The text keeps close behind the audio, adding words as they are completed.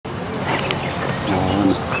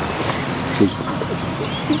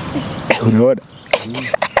Unaona?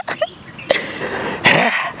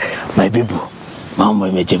 My people, mambo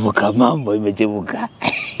imechemuka, mambo imechemuka.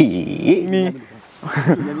 Ni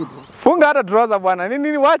funga hata trouser bwana.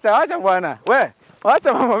 Nini wacha bwana. We,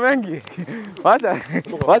 wacha mambo mengi.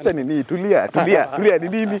 Wacha nini? Tulia ni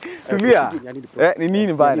nini? Tulia. Ni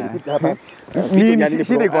nini bwana? Nini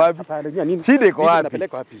shida iko wapi? Shida iko wapi?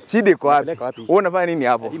 Shida iko wapi? Wewe unafanya nini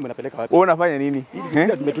hapo? Wewe unafanya nini?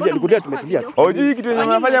 Tumetulia. Hujui kitu yenye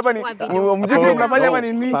unafanya hapa ni mjiki unafanya hapa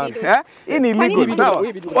ni nini? Hii ni legal sawa?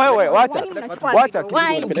 Wewe wacha.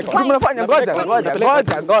 Unafanya ngoja.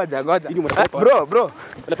 Bro,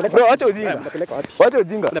 acha ujinga. Wacha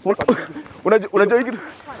ujinga. Unajua hiki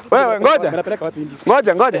wewe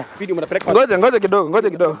ngoja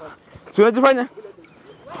kidogo. Si unajifanya?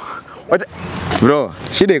 Wacha. Bro,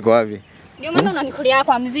 shida iko wapi? Ndio maana unanikulia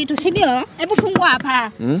kwa Msitu, si ndio? Hebu fungua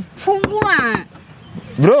hapa. Fungua.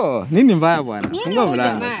 Bro, nini mbaya bwana? Fungua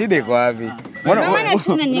mlango. Shida iko wapi? Maana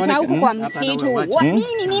tunanyeta huko kwa Msitu.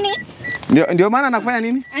 Nini? Ndio maana anafanya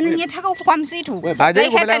nini? Ananyeta huko kwa Msitu. Haja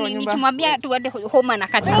yuko ndani ya nyumba. Nikimwambia tuende home na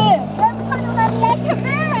kata.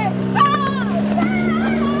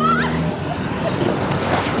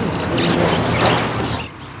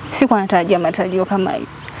 Sikuwa natarajia matarajio kama hiyo.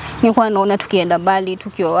 Nilikuwa naona tukienda mbali,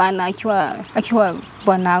 tukioana akiwa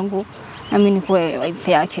bwanangu na mimi nikuwe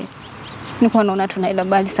wife yake. Nilikuwa naona tunaenda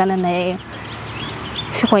mbali sana na yeye.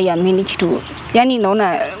 Sikuwa iamini kitu. Yaani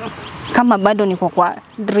naona kama bado niko kwa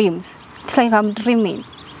dreams. It's like I'm dreaming.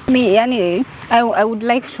 Yani I would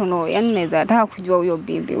like to know, yani naweza nataka kujua huyo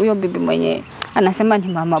bibi mwenye anasema ni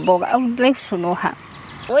mama boga. I would like to know her.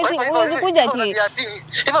 Uwezi kuja ati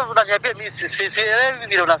hivyo unaniambia mimi sielewi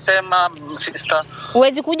vile unasema sister.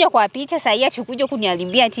 Uwezi kuja kwa picha sasa hivi ati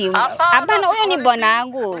kuniharibia ati. Hapana, huyo ni bwana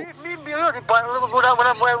wangu. Mimi huyo ni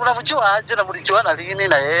unamjua aje na mlijuana lini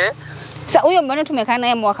na yeye? Sasa huyo mbona tumekaa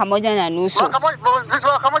naye mwaka moja na nusu? Mwaka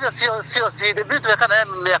moja sio mimi tumekaa naye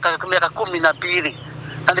miaka 12.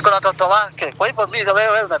 Na niko na watoto wake. Kwa hivyo mimi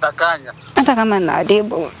wewe unadanganya. Hata kama na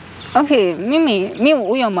adibu. Okay, mimi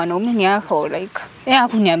huyo mwanaume ni yako like yeye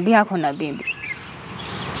hakuniambia ako na bibi.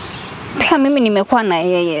 Pia mimi nimekuwa na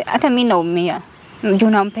yeye, hata mimi naumia. Juu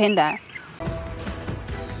nampenda.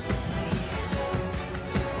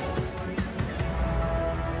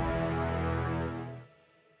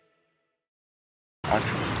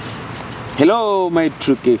 Hello my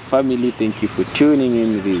True K family, thank you for tuning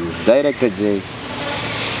in. This is Director J,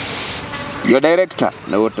 your director.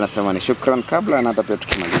 Na wote tunasema ni shukran. Kabla na hata pia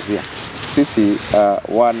tukimalizia, sisi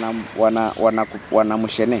wana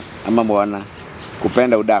mshene ama wana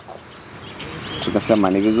kupenda udaku.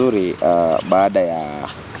 Tukasema ni vizuri baada ya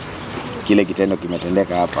kile kitendo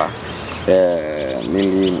kimetendeka hapa,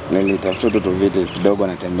 nilitafuta tu vitu kidogo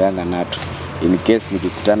natembeanga nato in case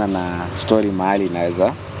nikikutana na story mahali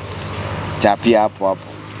naweza chapia hapo.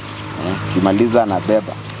 Kimaliza na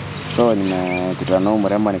beba. So nimekutana na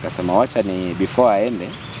mrembo nikasema wacha ni before aende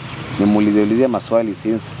nimuulize maswali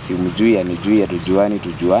since simjui anijui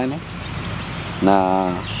tujuane na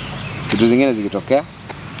vitu zingine zikitokea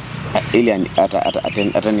ili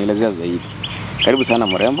atanielezea zaidi. Karibu sana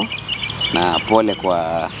mrembo na pole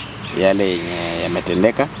kwa yale yenye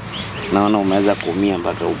yametendeka. Naona umeweza kuumia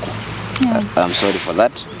mpaka huko. Yeah. I'm sorry for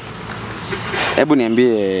that. Hebu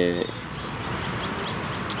niambie,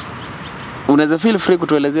 unaweza feel free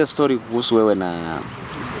kutuelezea story kuhusu wewe na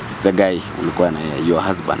the guy ulikuwa na your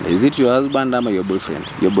husband. Is it your husband ama your boyfriend?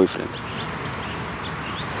 Your boyfriend.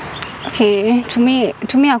 Okay, to me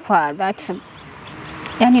kwa that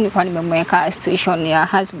yani nilikuwa nimemweka situation ya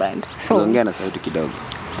husband. So ongea na sauti kidogo.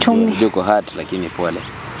 Joko heart lakini pole.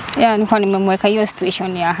 Yeah, nilikuwa nimemweka hiyo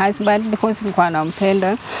situation ya husband because nilikuwa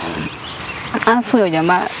nampenda. Afu huyo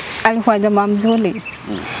jamaa alikuwa jamaa mzuri.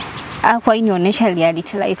 Alikuwa inionyesha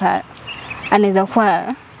reality like anaweza kuwa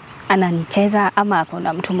ananicheza ama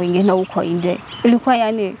akona mtu mwingine huko nje. Ilikuwa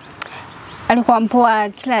yani alikuwa mpoa,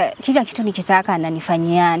 kila kitu nikitaka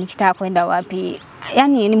ananifanyia, nikitaka kwenda wapi.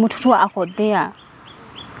 Yani ni mtu tu ako there.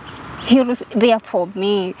 He was there for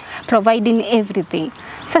me, providing everything.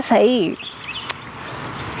 Sasa hii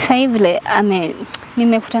vile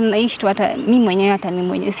nimekutana na kitu hata mimi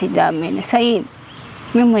mwenyewe sijaamini. Sasa hii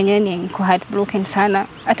mimi mwenyewe niko heartbroken sana.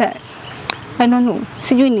 Hata I don't know,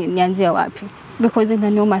 sijui nianzie wapi because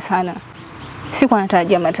inaniuma sana. Sikuwa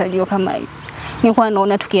natarajia matarajio kama hiyo. Nilikuwa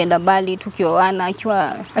naona tukienda mbali, tukioana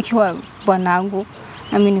akiwa bwanangu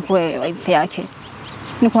na mimi nikuwe wife yake.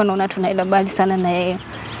 Nilikuwa naona tunaenda mbali sana na yeye.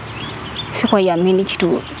 Sikuwa iamini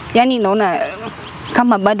kitu. Yaani naona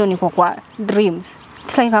kama bado niko kwa dreams.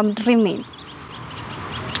 It's like I'm dreaming.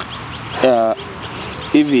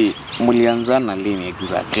 Hivi mlianzana lini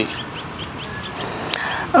exactly?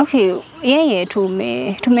 Okay, yeye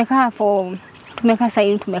tumekaa sasa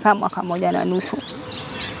hivi tumekaa mwaka moja na nusu.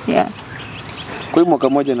 Yeah. Kwa hiyo mwaka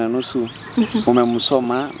moja na nusu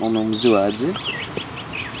umemsoma, umemjua aje?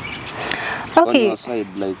 Okay. On your side,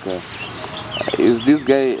 like is this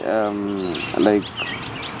guy like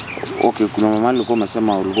okay, kuna mama alikuwa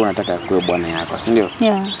umesema ulikuwa unataka kuwe bwana yako, si ndio?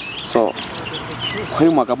 Yeah. So kwa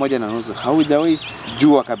hiyo mwaka moja na nusu haujawahi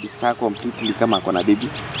jua kabisa completely kama ako na bibi?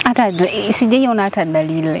 Hata sijaiona hata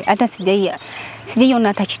dalili. Hata sijaiona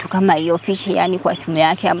hata kitu kama hiyo fishi yani kwa simu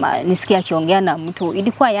yake ama nisikia akiongea na mtu.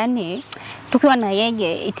 Ilikuwa yani tukiwa na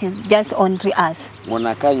yeye it is just only us.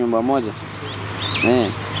 Mnakaa nyumba moja?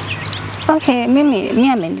 Okay, mimi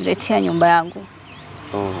ameniletea nyumba yangu.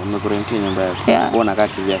 Oh, umekurentia nyumba yako? Yeah. Wewe unakaa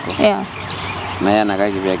kivyako? Yeah. Na yeye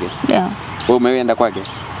anakaa kivyake? Yeah. Wewe umeenda kwake?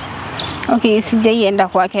 Okay, sijaienda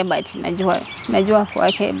kwake but najua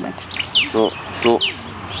kwake but so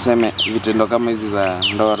tuseme vitendo kama hizi za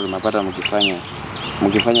ndoa tunapata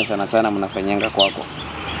mkifanya sana mnafanyanga kwako?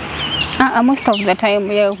 Most of the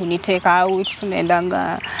time yeye huniteka out,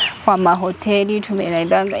 tunaendanga kwa mahoteli,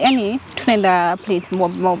 tunaendanga yani tunaenda place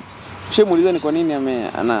mob. Shemuuliza ni kwa nini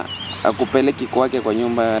akupeleki kwake kwa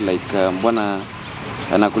nyumba, like mbona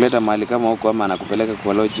anakuleta mahali kama huko ama anakupeleka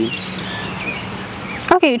kwa lodge?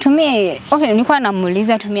 Okay, nilikuwa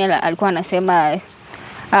namuuliza tumia alikuwa anasema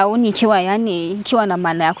au nikiwa na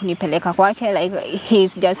maana ya kunipeleka kwake, like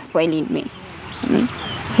he's just spoiling me.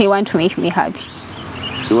 He wants to make me happy.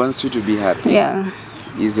 He wants you to be happy. Yeah.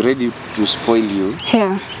 He's ready to spoil you.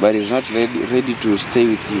 Yeah. But he's not ready to stay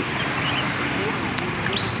with you.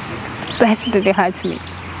 That's really hurts me.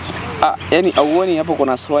 Yani auoni hapo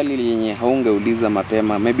kuna swali yenye haungeuliza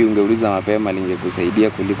mapema, maybe ungeuliza mapema lingekusaidia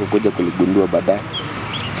kuliko kuja kuligundua baadaye.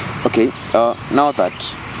 Okay, now that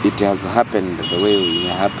it has happened the way it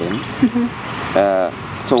may happen,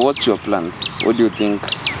 so what's your plans? What do you think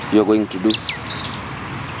you're going to do?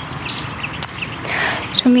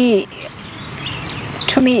 To me,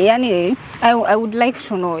 yani, I would like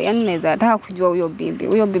to know, yani naweza taka kujua huyo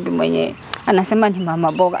bibi mwenye anasema ni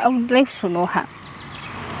mama boga. I would like to know her.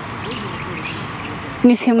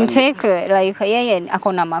 Nisimtake like yeye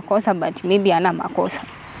ako na makosa but maybe ana makosa.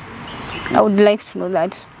 I would like to know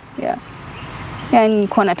that. Yeah. Yani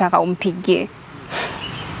niko nataka umpigie.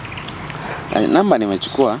 Namba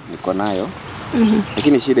nimechukua, niko nayo.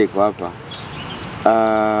 Lakini shida iko hapa.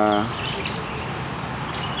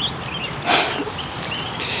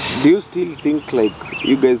 Do you still think like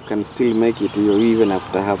you guys can still make it even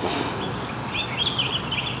after hapa?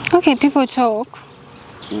 Okay, people talk.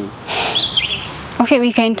 Okay,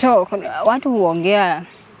 we can talk. Watu huongea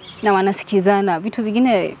na wanasikizana. Vitu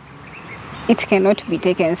zingine it cannot be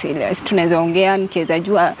taken serious. Tunaweza ongea nikiweza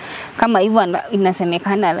jua kama hivyo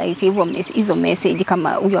inasemekana like hivyo hizo message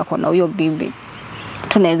kama huyo ako na huyo bibi.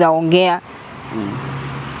 Tunaweza ongea.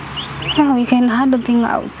 Yeah, we can handle thing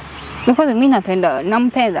out. Because mimi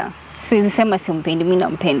nampenda. Siwezi sema simpendi, mimi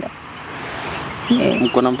nampenda. Yeah.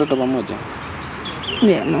 Mko na mtoto pamoja?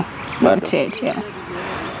 Yeah, no. Not yet, yeah.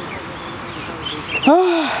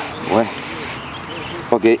 We.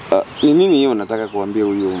 Okay, ni nini hiyo unataka kuambia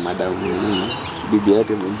huyo madam mwingine, bibi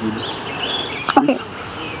yake mwingine? Okay.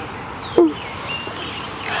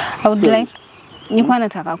 I would like, nilikuwa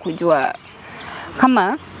nataka kujua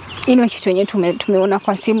kama ile kitu yenyewe tumeona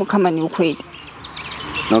kwa simu kama ni ukweli.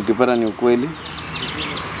 Na ukipata ni ukweli?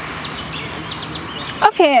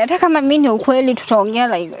 Okay, hata kama mimi ni ukweli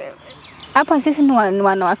tutaongea like hapa sisi ni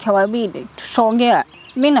wanawake wawili, tutaongea.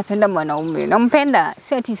 Mimi napenda mwanaume, nampenda,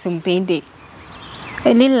 si ati simpendi.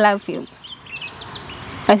 I really love you.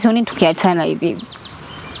 Asioni tukiachana hivi.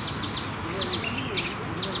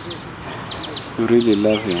 You really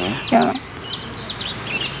love him, eh? Yeah.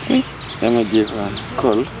 Let me give her a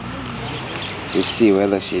call to see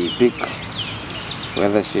whether she'll pick,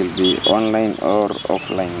 whether she'll be online or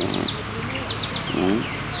offline.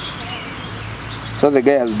 So the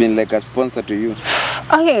guy has been like a sponsor to you?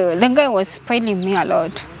 Okay, the guy was spoiling me a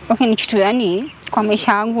lot. Okay, ni kitu yani kwa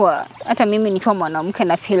maisha yangu hata mimi nikiwa mwanamke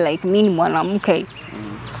na feel like mimi ni mwanamke.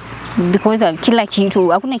 Because kila kitu,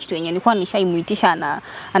 hakuna kitu yenye nilikuwa nishaimuitisha na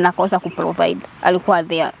anakosa kuprovide. Alikuwa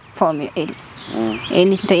there for me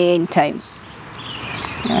anytime.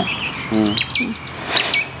 Yeah. Yeah.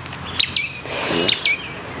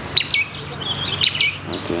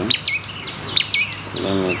 Okay.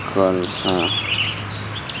 Let me call her.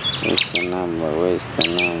 Where's the number? I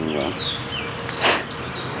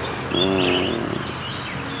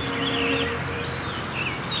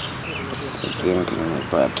think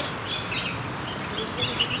nimepata.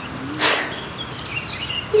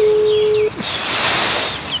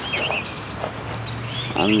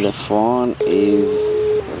 And the phone is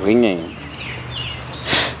ringing.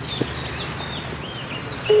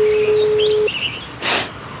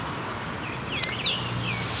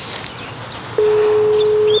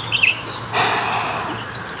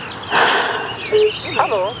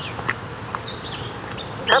 Hello.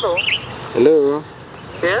 Hello. Hello.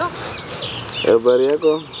 Yeah? Habari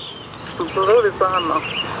yako? Nzuri sana.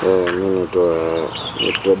 Mimi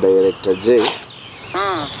naitwa Director J.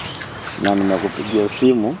 Na nimekupigia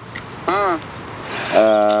simu.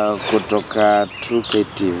 Kutoka 2K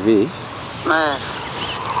TV.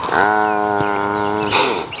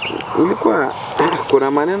 Ilikuwa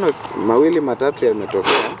kuna maneno mawili matatu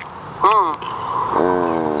yametokea.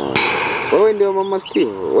 Wewe ndio Mama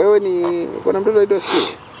Steve. Wewe ni kuna mtoto anaitwa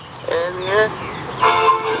Steve?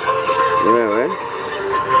 Ni wewe?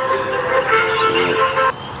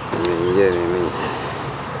 Niingie nini?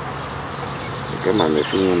 Kama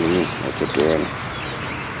amefinywa nini? Acha tuone.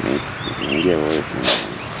 Niingie wewe.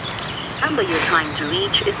 Number you're trying to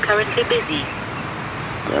reach is currently busy.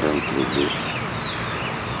 Currently busy.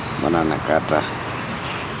 Mbona nakata?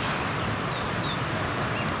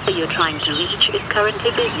 Number you're trying to reach is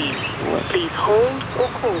currently busy. What? Please hold or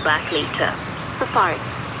call back later. Sorry.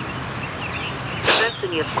 The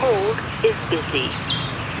person you've called is busy.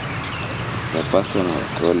 The person who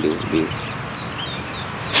called is busy.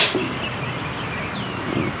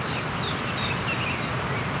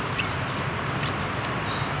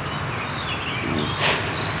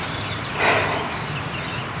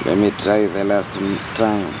 Let me try the last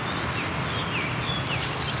time.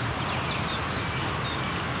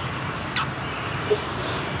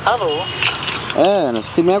 Hello.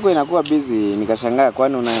 Simu yako inakuwa busy, nikashangaa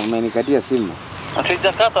kwani umenikatia simu?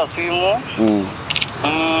 Sijakata simu.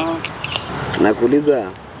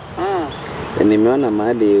 Nakuuliza. Nimeona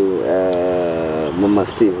mahali Mama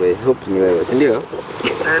Steve, I hope ni wewe, ndio?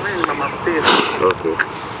 Mimi ni Mama Steve. Okay.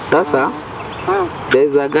 Sasa there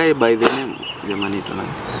is a guy by the name jamani tuna.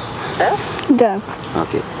 Jack.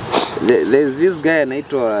 Okay. There's this guy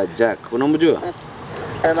anaitwa Jack. Unamjua?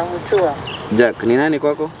 Namjua. Jack, ni nani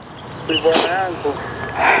kwako? Ni bwana yangu.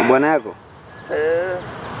 Bwana yako?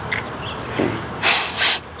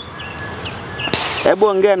 Hebu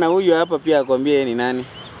ongea na huyu hapa pia akwambie yeye ni nani.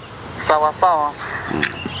 Sawa sawa.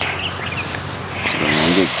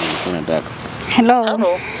 Niambie kitu unataka. Hello.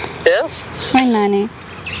 Hello. Yes. Wewe nani?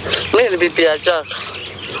 Mimi ni bibi ya Jack.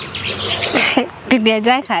 Bibi ya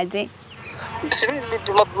Jack aje? Sisi ni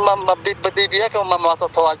bibi yake mama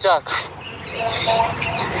watoto wa Jack.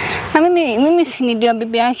 Na mimi si ndio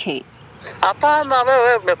bibi yake. Hapana,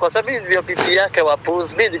 wewe umekosa. Mimi ndio bibi yake wa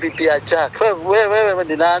Bruce. Mimi ni bibi ya Jack. Wewe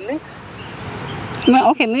ni nani?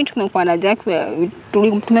 Okay, mimi tumekuwa na Jack,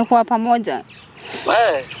 tumekuwa pamoja.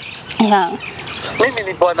 Yeah. Mimi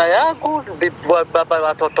ni bwana yangu, baba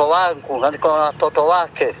watoto wangu, na niko na watoto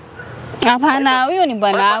wake. Hapana, huyo ni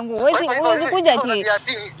bwana wangu. Huwezi kuja ati.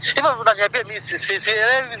 Hivyo unaniambia mimi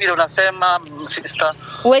sielewi vile unasema sister.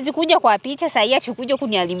 Huwezi kuja kwa picha sasa hivi ati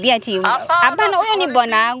kuniharibia ati. Hapana, huyo ni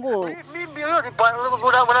bwana wangu. Mimi huyo ni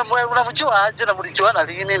bwana, unamjua aje na mlijuana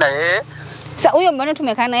lini na yeye? Sasa huyo mbona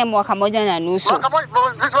tumekaa naye mwaka moja na nusu?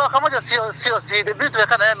 Mwaka moja sio mimi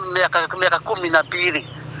tumekaa naye miaka 12.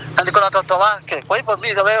 Na niko na watoto wake. Kwa hivyo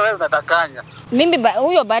mimi wewe unadanganya. Mimi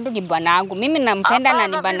huyo bado ni bwana wangu. Mimi nampenda na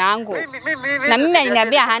ni bwana wangu. Na mimi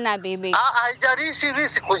aliniambia hana bibi. Haijalishi mimi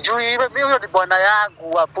sikujui. Mimi huyo ni bwana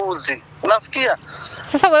yangu wa Puzi. Unasikia?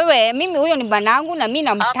 Sasa wewe mimi huyo ni bwana wangu na mimi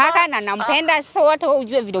namtaka na nampenda. Sasa watu wewe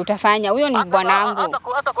ujue vile utafanya. Huyo ni bwana wangu.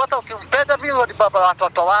 Hata ukimpenda mimi huyo ni baba wa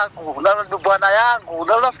watoto wangu. Na ni bwana yangu.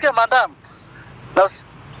 Na unasikia madam?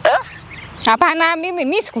 Hapana,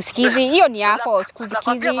 mimi sikusikizi. Hiyo ni yako,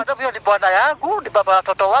 sikusikizi. Madam, hiyo ni bwana yangu, ni baba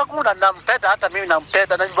watoto wangu na nampenda, hata mimi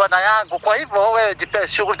nampenda na ni bwana yangu. Kwa hivyo wewe jipe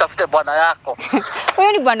shughuli, tafute bwana yako.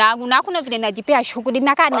 Huyo ni bwana wangu na hakuna vile najipea shughuli,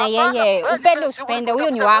 nakaa na yeye. Upende usipende,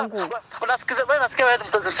 huyo ni wangu. Unasikiza wewe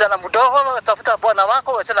ni msichana mdogo, tafuta bwana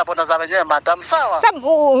wako, wewe tena bwana za wenyewe madam, sawa? Sasa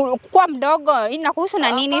kwa mdogo inakuhusu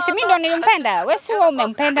na nini? Si mimi ndo nilimpenda. Wewe si wewe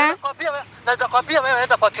umempenda? Nakwambia wewe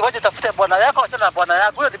enda kwa kiwanja tafute bwana yako, acha na bwana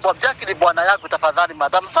yangu. Huyo ni Bob Jack, ni bwana yangu, tafadhali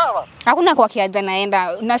madam, sawa? Hakuna kwa kiaja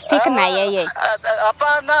naenda, na stick na yeye.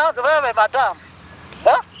 Hapana, wewe madam.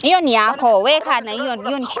 Hiyo ni yako, weka na hiyo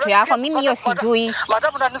ni kitu yako. Mimi hiyo sijui.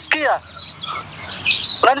 Madam, unanisikia?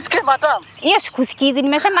 Unanisikia madam? Hiyo sikusikizi,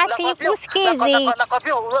 nimesema sikusikizi.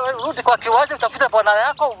 Nakwambia rudi kwa kiwanja utafute bwana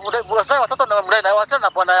yako, uzae watoto na mlea na wacha na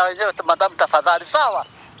bwana yao wenyewe madam, tafadhali, sawa?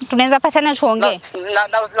 Tunaweza patana tuongee.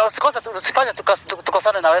 Na usikose usifanye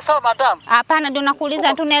tukosane na wewe, sawa madam? Hapana, ndio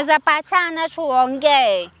nakuuliza tunaweza patana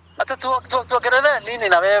tuongee. Hata tuongelee nini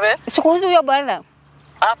na wewe? Sikuhusu huyo bwana.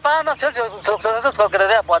 Hapana, siwezi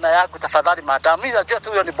kuongelea bwana yangu tafadhali madam. Mimi najua tu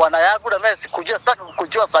huyo ni bwana yangu na mimi sikujua, sitaki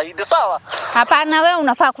kujua zaidi, sawa? Hapana, wewe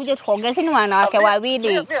unafaa kuja tuongee, si ni wanawake wawili.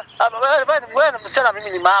 Wewe ni msichana, mimi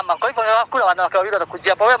ni mama. Kwa hivyo kuna wanawake wawili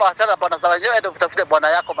wanakujia hapo. Wewe mawasiliana bwana za wenyewe, ndio utafute bwana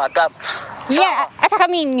yako madam. Yeah, hata kama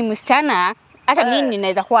mimi ni msichana, hata mimi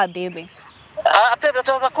ninaweza kuwa bibi. Hata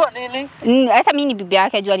unaweza kuwa nini? Hata mimi ni bibi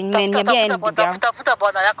yake, jua nimeniambia yeye ni bibi yake. Tafuta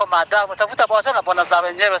bwana yako madam, tafuta bwana za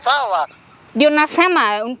wenyewe, sawa? Ndio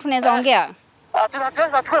nasema tunaweza ongea.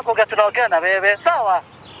 Tunaweza kuongea, tunaongea na wewe, sawa?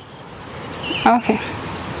 Okay.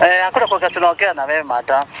 Hakuna kuongea, tunaongea na wewe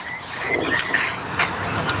madam.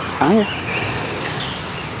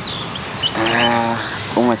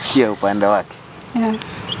 Umesikia upande wake? Yeah.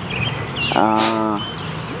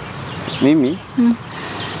 Mimi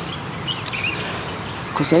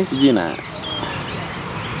kwa sasa sijui na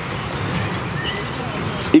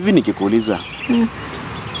hivi nikikuuliza.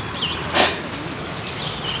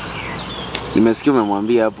 Nimesikia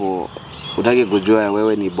umemwambia hapo utaki kujua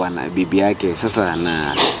wewe ni bwana bibi yake. Sasa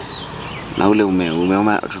na ule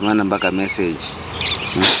tumeona mpaka message.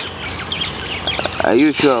 Are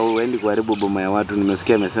you sure uendi kuharibu boma ya watu?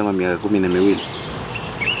 Nimesikia amesema miaka 12.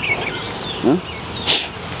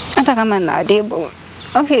 Hata kama na adibu.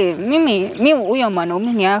 Okay, mimi huyo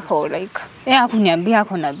mwanaume ni yako, like yeye hakuniambia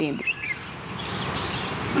ako na bibi.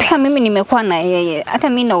 Pia mimi nimekuwa na yeye, hata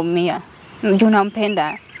mimi naumia. Juu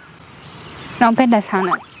nampenda. Nampenda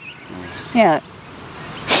sana. Yeah.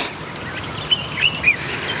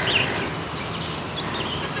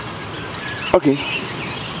 Okay.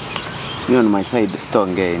 Me on my side,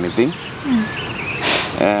 sitaongea anything.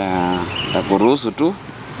 Takuruhusu tu.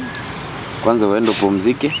 Kwanza uende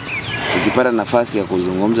upumzike. Ukipata nafasi ya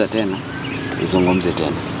kuzungumza tena, uzungumze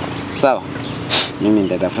tena. Sawa? Mimi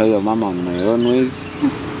nitatafuta huyo mama on my own ways.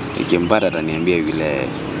 Nikimpata ataniambia vile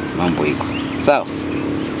mambo iko. Sawa?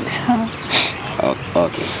 Sawa.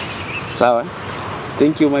 Okay. Sawa?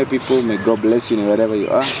 Thank you my people. May God bless you wherever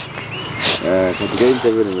you are. Katika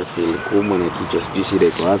interview nimefeel kuumwa na kichwa, sijui shida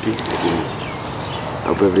iko wapi, lakini I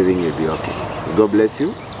hope everything will be okay. God bless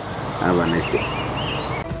you. Have a nice day.